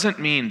 it doesn't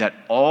mean that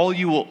all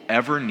you will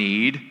ever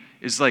need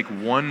is like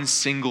one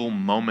single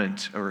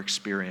moment or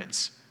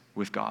experience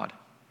with God.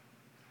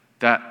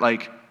 That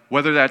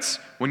whether that's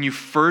when you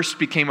first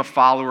became a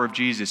follower of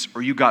Jesus,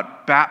 or you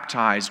got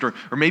baptized, or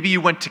maybe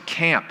you went to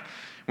camp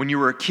when you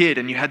were a kid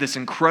and you had this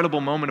incredible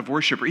moment of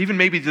worship, or even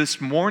maybe this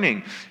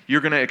morning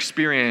you're going to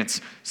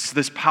experience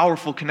this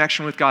powerful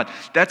connection with God.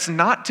 That's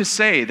not to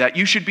say that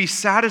you should be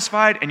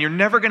satisfied and you're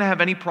never going to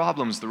have any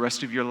problems the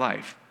rest of your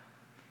life.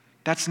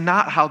 That's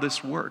not how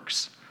this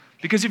works.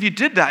 Because if you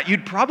did that,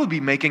 you'd probably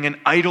be making an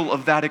idol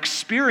of that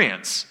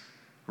experience,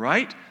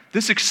 right?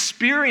 This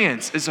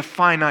experience is a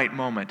finite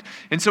moment.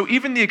 And so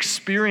even the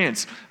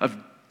experience of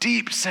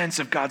deep sense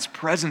of God's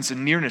presence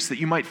and nearness that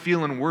you might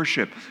feel in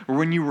worship, or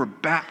when you were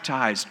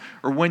baptized,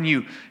 or when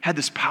you had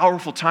this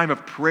powerful time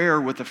of prayer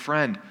with a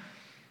friend,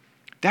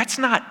 that's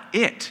not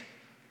it.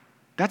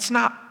 That's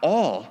not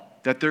all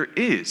that there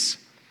is.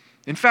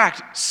 In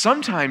fact,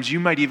 sometimes you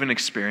might even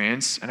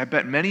experience, and I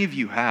bet many of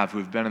you have who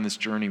have been on this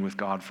journey with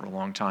God for a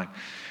long time,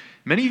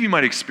 many of you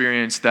might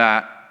experience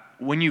that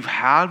when you've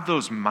had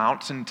those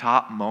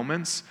mountaintop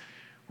moments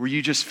where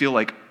you just feel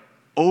like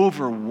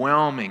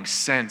overwhelming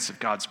sense of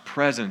God's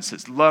presence,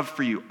 His love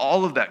for you,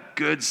 all of that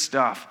good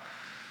stuff,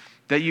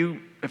 that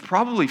you have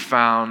probably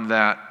found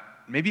that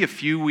maybe a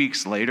few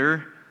weeks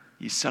later,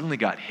 you suddenly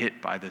got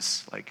hit by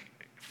this like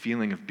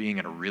feeling of being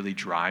in a really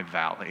dry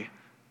valley.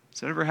 Has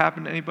that ever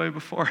happened to anybody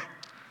before?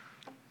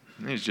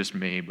 I think it's just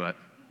me, but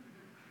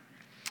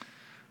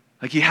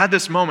like you had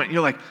this moment, and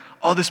you're like,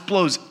 oh, this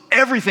blows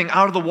everything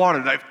out of the water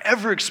that I've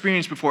ever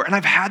experienced before. And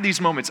I've had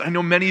these moments. I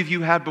know many of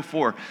you had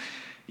before.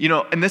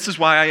 And this is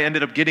why I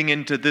ended up getting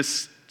into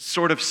this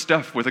sort of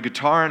stuff with a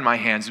guitar in my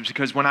hands,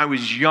 because when I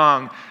was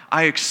young,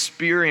 I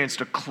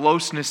experienced a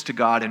closeness to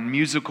God and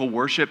musical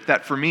worship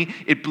that for me,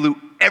 it blew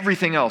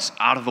everything else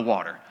out of the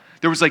water.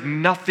 There was like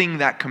nothing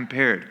that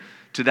compared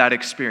to that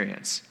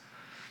experience.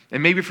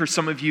 And maybe for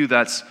some of you,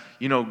 that's,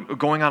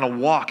 going on a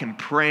walk and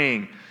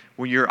praying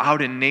when you're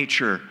out in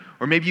nature.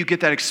 Or maybe you get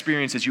that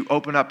experience as you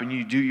open up and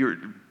you do your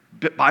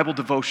Bible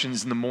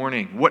devotions in the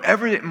morning.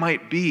 Whatever it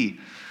might be,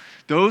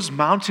 those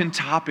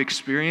mountaintop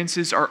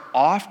experiences are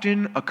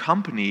often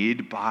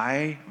accompanied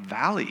by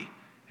valley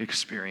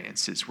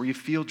experiences where you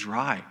feel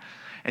dry.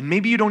 And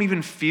maybe you don't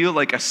even feel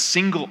like a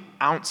single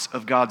ounce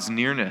of God's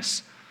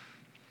nearness.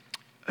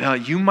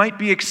 You might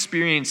be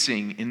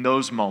experiencing in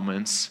those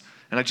moments,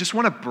 and I just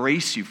want to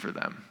brace you for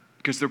them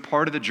because they're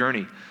part of the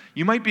journey.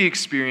 You might be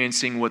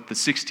experiencing what the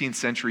 16th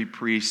century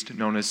priest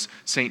known as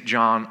St.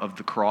 John of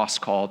the Cross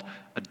called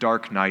a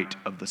dark night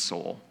of the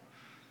soul,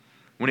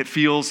 when it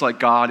feels like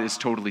God is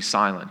totally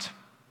silent.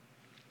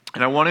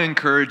 And I want to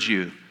encourage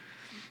you,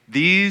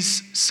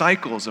 these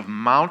cycles of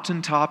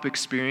mountaintop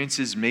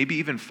experiences, maybe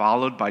even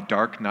followed by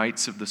dark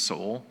nights of the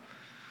soul,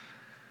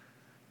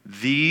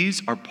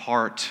 these are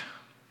part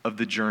of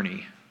the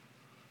journey.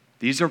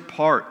 These are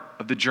part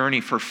of the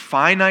journey for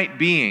finite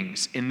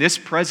beings in this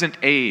present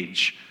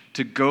age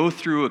to go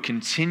through a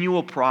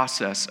continual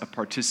process of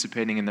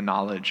participating in the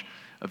knowledge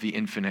of the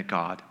infinite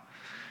God.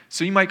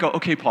 So you might go,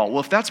 okay, Paul,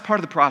 well, if that's part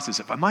of the process,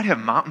 if I might have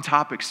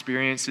mountaintop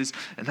experiences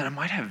and then I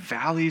might have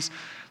valleys,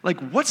 like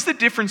what's the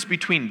difference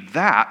between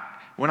that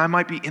when I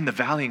might be in the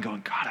valley and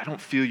going, God, I don't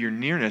feel your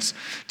nearness,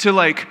 to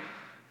like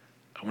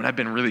when I've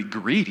been really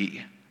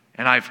greedy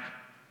and I've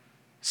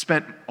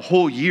spent a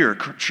whole year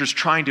just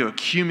trying to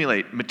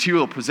accumulate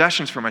material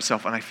possessions for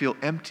myself, and I feel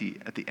empty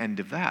at the end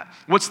of that.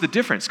 What's the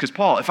difference? Because,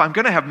 Paul, if I'm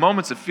going to have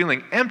moments of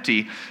feeling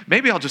empty,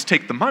 maybe I'll just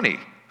take the money,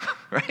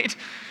 right?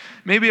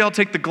 Maybe I'll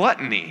take the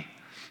gluttony.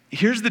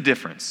 Here's the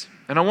difference,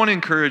 and I want to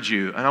encourage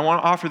you, and I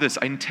want to offer this.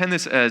 I intend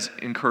this as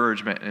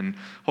encouragement and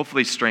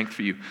hopefully strength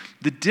for you.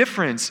 The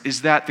difference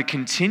is that the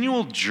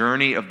continual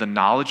journey of the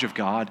knowledge of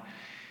God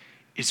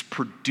is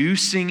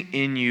producing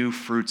in you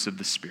fruits of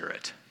the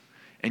Spirit.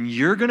 And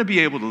you're going to be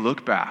able to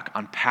look back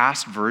on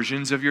past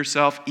versions of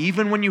yourself,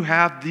 even when you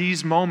have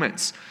these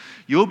moments.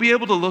 You'll be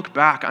able to look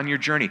back on your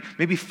journey,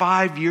 maybe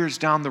 5 years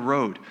down the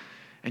road,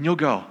 and you'll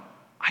go,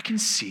 I can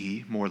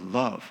see more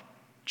love,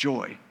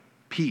 joy,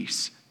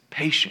 peace,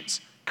 patience,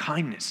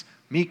 kindness,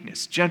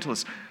 meekness,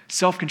 gentleness,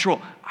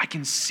 self-control. I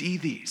can see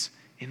these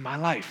in my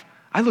life.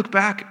 I look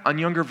back on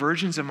younger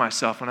versions of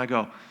myself and I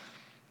go,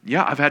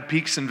 yeah, I've had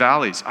peaks and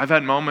valleys. I've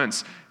had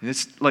moments, and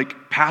it's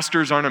like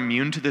pastors aren't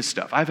immune to this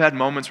stuff. I've had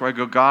moments where I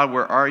go, God,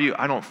 where are you?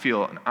 I don't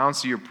feel an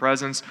ounce of your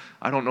presence.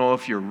 I don't know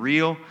if you're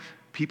real.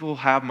 People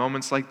have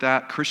moments like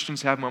that.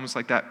 Christians have moments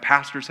like that.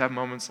 Pastors have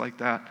moments like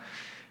that.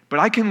 But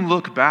I can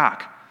look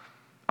back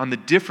on the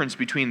difference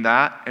between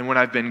that and when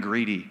I've been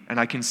greedy, and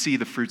I can see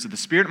the fruits of the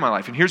Spirit in my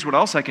life. And here's what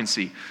else I can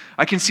see.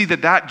 I can see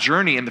that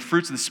journey and the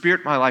fruits of the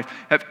Spirit in my life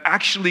have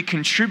actually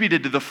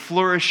contributed to the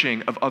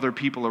flourishing of other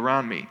people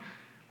around me.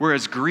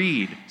 Whereas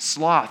greed,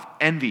 sloth,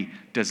 envy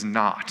does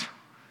not.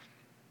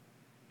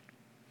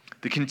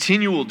 The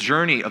continual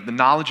journey of the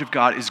knowledge of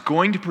God is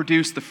going to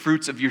produce the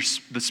fruits of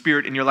the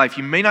Spirit in your life.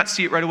 You may not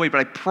see it right away, but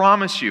I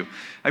promise you,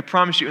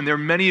 and there are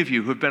many of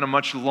you who have been a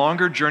much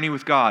longer journey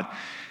with God,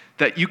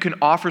 that you can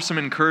offer some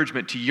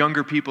encouragement to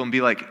younger people and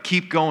be like,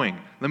 keep going.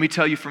 Let me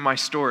tell you from my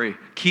story.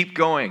 Keep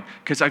going,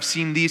 because I've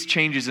seen these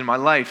changes in my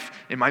life,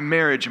 in my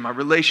marriage, in my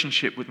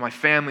relationship with my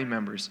family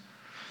members.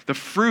 The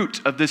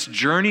fruit of this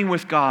journey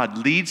with God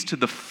leads to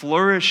the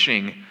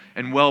flourishing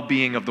and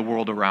well-being of the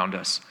world around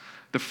us.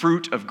 The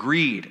fruit of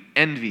greed,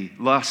 envy,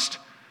 lust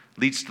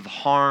leads to the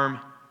harm,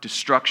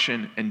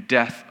 destruction, and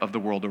death of the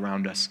world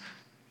around us.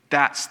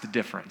 That's the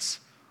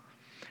difference.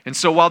 And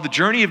so while the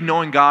journey of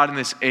knowing God in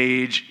this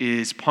age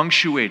is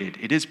punctuated,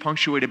 it is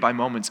punctuated by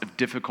moments of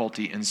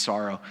difficulty and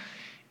sorrow,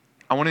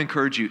 I want to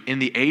encourage you, in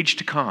the age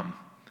to come,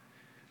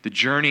 the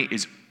journey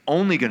is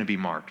only going to be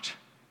marked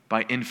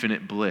by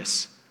infinite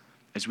bliss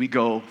as we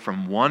go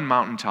from one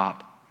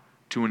mountaintop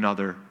to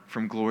another,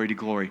 from glory to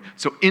glory.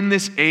 So in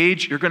this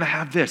age, you're going to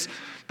have this.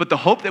 But the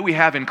hope that we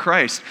have in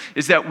Christ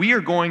is that we are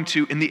going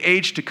to, in the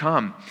age to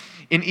come,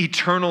 in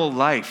eternal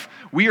life,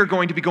 we are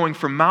going to be going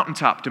from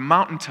mountaintop to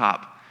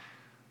mountaintop,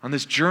 on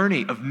this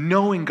journey of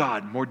knowing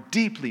God more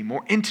deeply,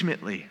 more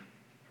intimately.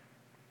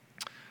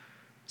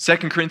 2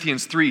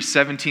 Corinthians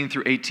 3:17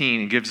 through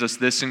 18 gives us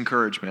this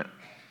encouragement.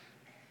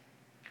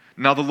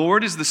 Now the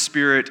Lord is the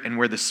Spirit, and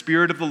where the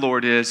Spirit of the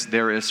Lord is,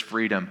 there is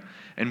freedom.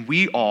 And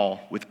we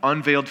all, with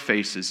unveiled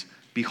faces,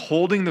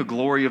 beholding the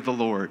glory of the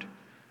Lord,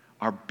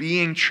 are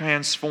being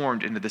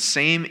transformed into the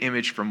same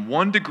image from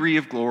one degree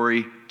of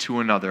glory to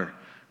another.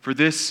 For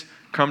this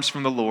comes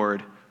from the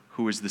Lord,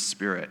 who is the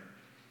Spirit.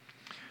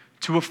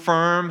 To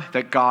affirm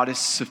that God is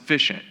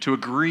sufficient, to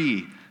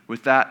agree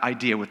with that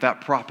idea, with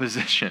that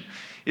proposition,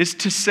 is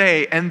to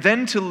say, and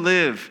then to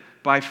live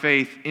by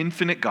faith,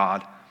 infinite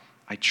God,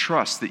 I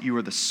trust that you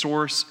are the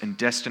source and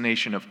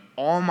destination of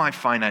all my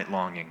finite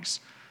longings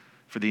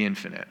for the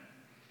infinite.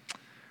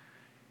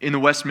 In the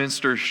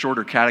Westminster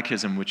Shorter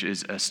Catechism, which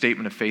is a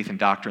statement of faith and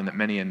doctrine that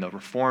many in the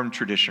Reformed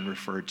tradition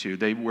referred to,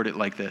 they word it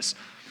like this: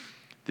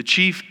 the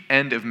chief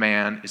end of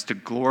man is to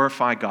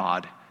glorify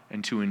God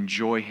and to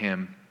enjoy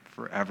him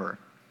forever.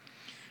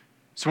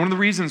 So one of the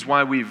reasons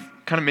why we've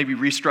kind of maybe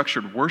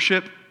restructured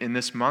worship in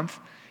this month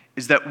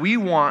is that we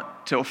want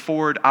to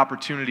afford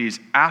opportunities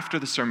after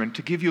the sermon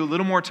to give you a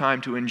little more time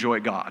to enjoy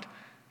God,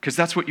 because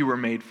that's what you were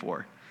made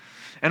for.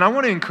 And I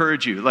want to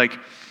encourage you, like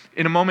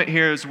in a moment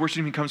here as the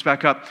worship team comes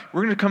back up,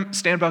 we're going to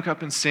stand back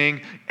up and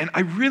sing, and I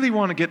really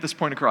want to get this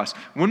point across.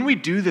 When we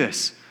do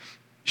this,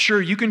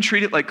 sure, you can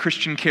treat it like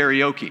Christian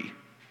karaoke,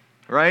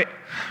 right?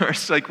 Or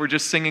it's like we're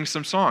just singing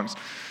some songs.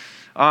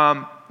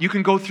 You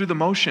can go through the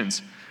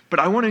motions. But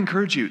I want to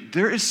encourage you,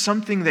 there is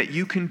something that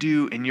you can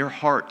do in your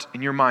heart,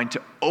 in your mind,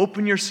 to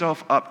open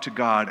yourself up to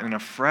God in a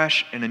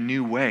fresh and a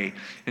new way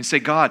and say,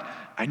 God,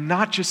 I'm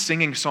not just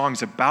singing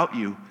songs about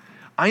you,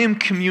 I am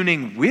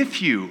communing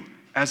with you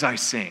as I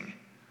sing.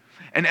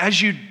 And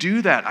as you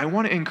do that, I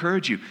want to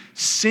encourage you,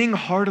 sing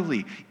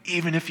heartily,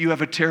 even if you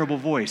have a terrible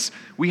voice.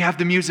 We have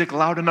the music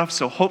loud enough,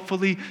 so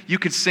hopefully you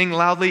could sing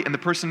loudly and the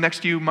person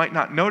next to you might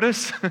not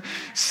notice.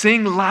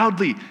 Sing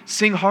loudly,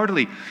 sing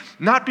heartily.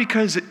 Not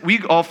because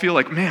we all feel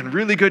like, man,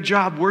 really good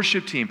job,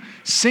 worship team.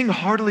 Sing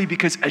heartily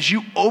because as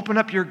you open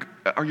up your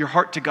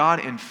heart to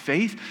God in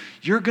faith,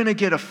 you're going to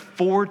get a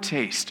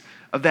foretaste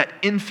of that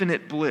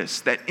infinite bliss,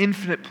 that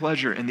infinite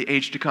pleasure in the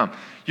age to come.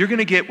 You're going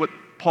to get what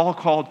Paul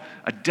called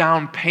a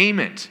down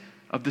payment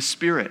of the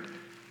Spirit,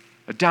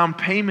 a down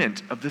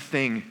payment of the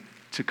thing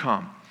to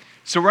come.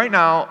 So right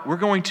now, we're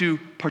going to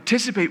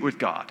participate with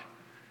God.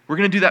 We're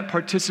going to do that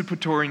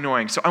participatory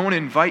knowing. So I want to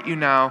invite you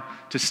now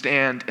to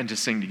stand and to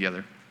sing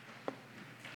together.